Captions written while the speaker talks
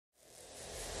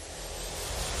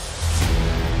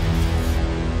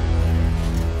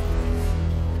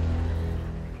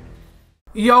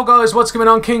Yo guys, what's going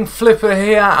on? Kingflipper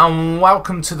here and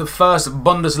welcome to the first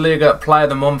Bundesliga Player of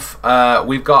the Month.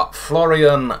 We've got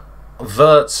Florian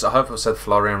Wirtz. I hope I said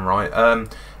Florian right.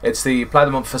 It's the Player of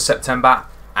the Month for September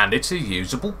and it's a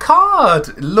usable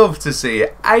card. Love to see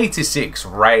it. 86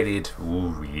 rated.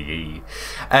 Ooh, yeah.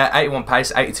 81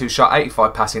 pace, 82 shot,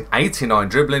 85 passing, 89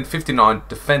 dribbling, 59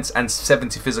 defence and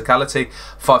 70 physicality.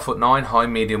 5'9", high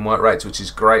medium work rates, which is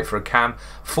great for a cam.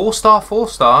 4-star,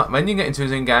 4-star. When you get into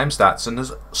his in-game stats, and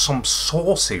there's some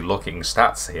saucy looking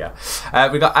stats here.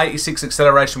 We got 86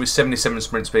 acceleration with 77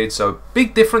 sprint speed, so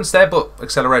big difference there, but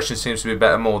acceleration seems to be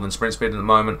better more than sprint speed at the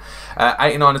moment.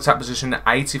 89 attack position,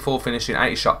 84 finishing,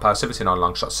 80 shot power, 79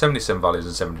 long shots, 77 volleys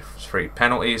and 73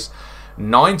 penalties.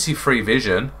 93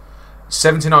 vision,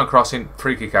 79 crossing,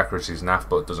 free kick accuracy is naff,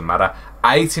 but it doesn't matter.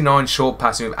 89 short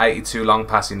passing with 82 long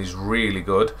passing is really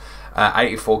good.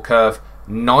 84 curve,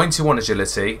 91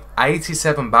 agility,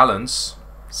 87 balance,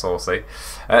 saucy.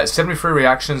 73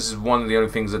 reactions is one of the only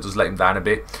things that does let him down a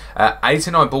bit.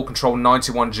 89 ball control,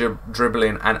 91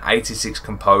 dribbling and 86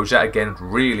 composure, again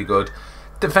really good.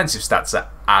 Defensive stats are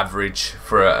average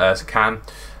for a cam.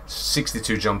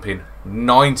 62 jumping,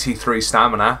 93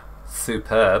 stamina,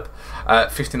 superb.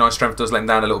 59 strength does let him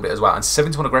down a little bit as well, and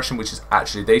 71 aggression, which is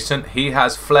actually decent. He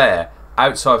has flair,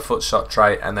 outside foot shot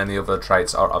trait, and then the other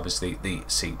traits are obviously the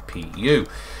CPU.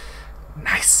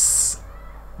 Nice.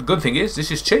 The good thing is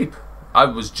this is cheap. I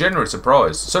was genuinely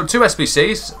surprised. So 2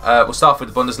 SBCs. We'll start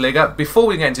with the Bundesliga. Before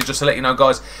we get into, just to let you know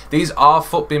guys, these are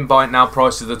FUT Bin Buy It Now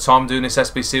prices at the time doing this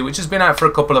SBC, which has been out for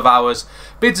a couple of hours.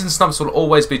 Bids and snubs will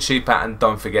always be cheaper, and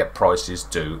don't forget prices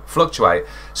do fluctuate.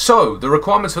 So the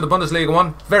requirements for the Bundesliga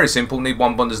one, very simple. Need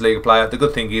one Bundesliga player. The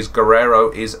good thing is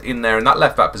Guerrero is in there in that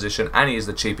left back position, and he is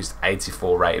the cheapest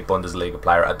 84 rated Bundesliga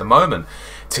player at the moment.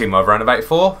 Team overrun of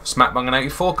 84, smack bang on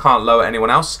 84, can't lower anyone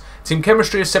else. Team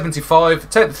chemistry is 75,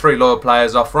 take the 3 loyal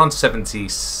players off, we're on 70,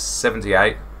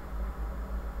 78,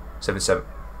 77,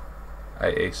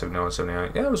 80, 79,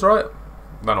 78, yeah, I was right.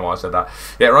 I don't know why I said that.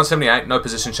 Yeah, we're on 78, no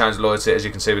position change loyalty. As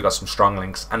you can see, we've got some strong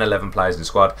links and 11 players in the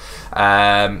squad.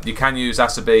 You can use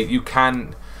Asabi, you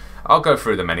can, I'll go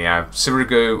through them anyhow.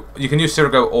 Sirigu, you can use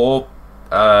Sirigu or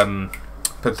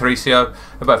Patricio,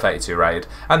 they're both 82 rated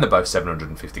and they're both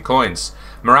 750 coins.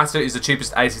 Morata is the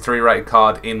cheapest 83 rated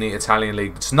card in the Italian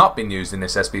League. It's not been used in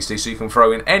this SBC, so you can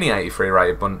throw in any 83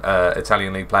 rated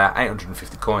Italian League player,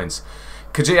 850 coins.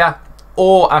 Kajia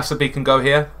or Asabi can go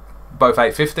here, both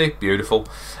 850, beautiful.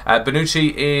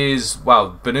 Bonucci is,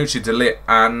 well, Bonucci, Delit,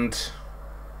 and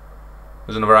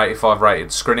there's another 85 rated.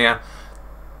 Skriniar,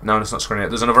 no, it's not Skriniar,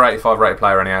 there's another 85 rated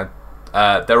player anyhow.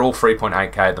 They're all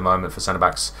 3.8k at the moment for centre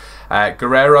backs.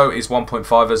 Guerrero is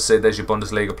 1.5, as I said, there's your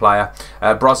Bundesliga player.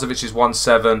 Brozovic is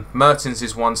 1.7, Mertens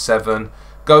is 1.7,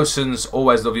 Gosens,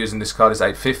 always love using this card, is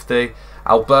 850.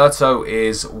 Alberto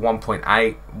is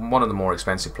 1.8, one of the more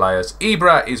expensive players.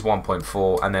 Ibra is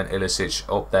 1.4, and then Ilicic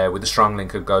up there with the strong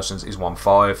link of Gosens is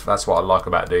 1.5. That's what I like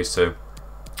about these two.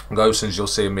 Gosens you'll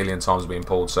see a million times being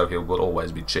pulled, so he will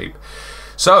always be cheap.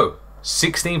 So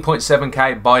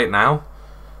 16.7k, buy it now.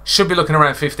 Should be looking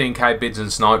around 15k bids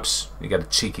and snipes. You get a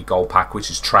cheeky gold pack, which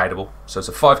is tradable. So it's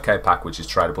a 5k pack, which is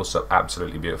tradable. So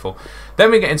absolutely beautiful. Then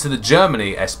we get into the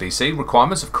Germany SBC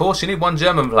requirements. Of course, you need one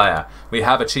German player. We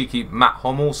have a cheeky Matt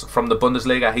Hummels from the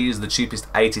Bundesliga. He is the cheapest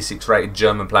 86 rated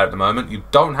German player at the moment. You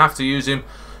don't have to use him.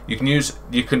 You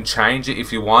can change it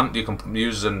if you want. You can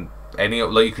use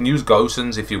you can use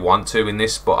Gosens if you want to in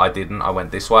this, but I didn't. I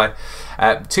went this way.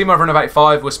 Team overrun of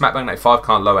 85, we're smackbang 85,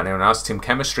 can't lower anyone else. Team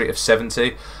chemistry of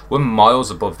 70, we're miles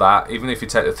above that. Even if you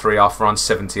take the 3 off, we're on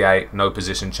 78, no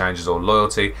position changes or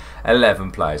loyalty,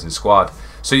 11 players in squad.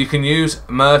 So you can use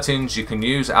Mertens, you can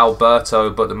use Alberto,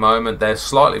 but at the moment they're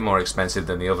slightly more expensive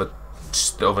than the other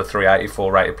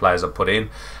 384 rated players I put in.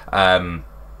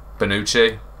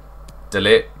 Bonucci,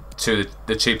 Delit, to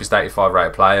the cheapest 85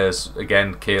 rated players.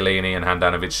 Again, Chiellini and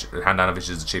Handanovic. Handanovic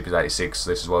is the cheapest 86.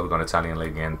 This is why we've got Italian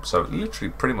League again. So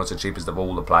literally pretty much the cheapest of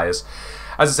all the players.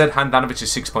 As I said, Handanovic is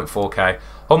 6.4k.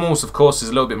 Hummels, of course, is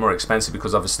a little bit more expensive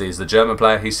because obviously he's the German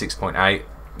player. He's 6.8.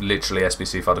 Literally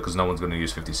SBC fodder because no one's going to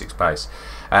use 56 pace.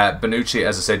 Bonucci,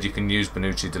 as I said, you can use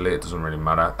Bonucci, Delete, it doesn't really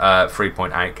matter.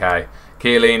 3.8k.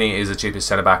 Chiellini is the cheapest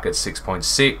centre back at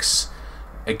 6.6.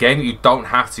 Again, you don't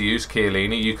have to use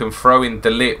Chiellini. You can throw in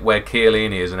Delit where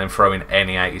Chiellini is and then throw in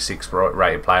any 86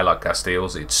 rated player like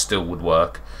Castells. It still would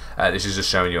work. This is just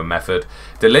showing you a method.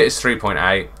 Delit is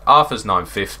 3.8. Arthur's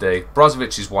 950.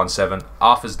 Brozovic is 1.7.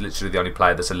 Arthur's literally the only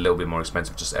player that's a little bit more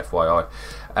expensive, just FYI.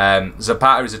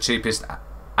 Zapata is the cheapest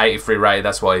 83 rated.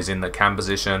 That's why he's in the cam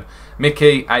position.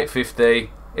 Mickey, 850.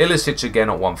 Ilicic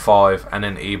again at 1.5. And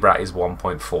then Ibra is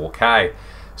 1.4k.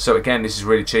 So again, this is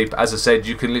really cheap. As I said,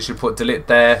 you can literally put delete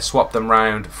there, swap them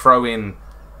round, throw in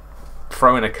a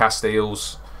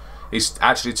Casteels. He's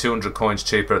actually 200 coins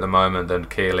cheaper at the moment than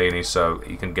Chiellini, so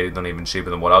you can get it done even cheaper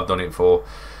than what I've done it for.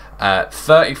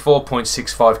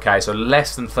 34.65k, so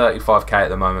less than 35k at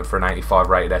the moment for an 85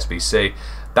 rated SBC.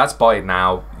 That's buy it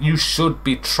now. You should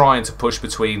be trying to push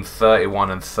between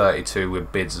 31 and 32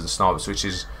 with bids and snobs, which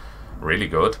is really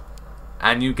good.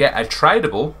 And you get a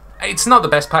tradable. It's not the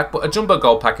best pack, but a jumbo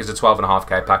gold pack is a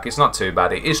 12.5k pack. It's not too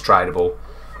bad. It is tradable.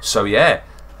 So yeah,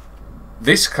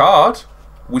 this card,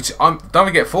 which don't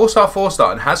forget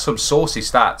 4-star, and has some saucy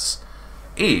stats,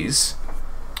 is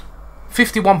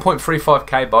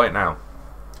 51.35k. Buy it now.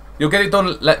 You'll get it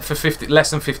done for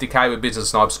less than 50k with bids and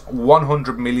snobs,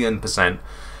 100,000,000%.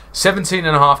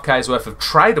 17.5k's worth of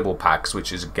tradable packs,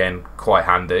 which is again quite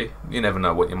handy. You never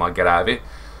know what you might get out of it.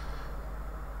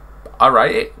 I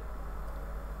rate it.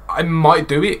 I might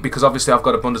do it because obviously I've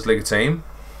got a Bundesliga team.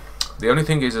 The only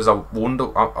thing is I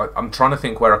wonder. I'm trying to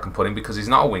think where I can put him because he's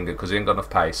not a winger because he ain't got enough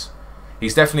pace.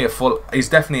 He's definitely He's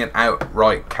definitely an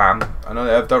outright cam. I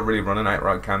know I don't really run an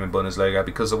outright cam in Bundesliga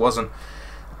because there wasn't.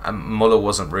 Muller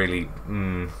wasn't really.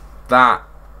 That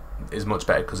is much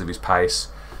better because of his pace.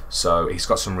 So he's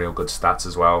got some real good stats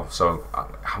as well. So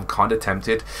I'm kind of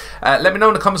tempted. Let me know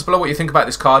in the comments below what you think about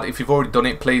this card. If you've already done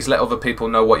it, please let other people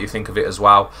know what you think of it as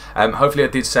well. Hopefully I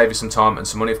did save you some time and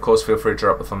some money. Of course, feel free to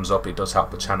drop a thumbs up. It does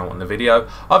help the channel and the video.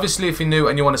 Obviously, if you're new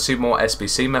and you want to see more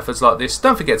SBC methods like this,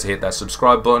 don't forget to hit that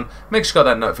subscribe button. Make sure you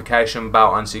got that notification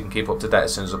bell on so you can keep up to date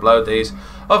as soon as I upload these.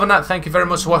 Other than that, thank you very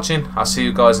much for watching. I'll see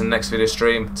you guys in the next video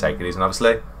stream. Take it easy and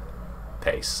obviously,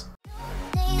 peace.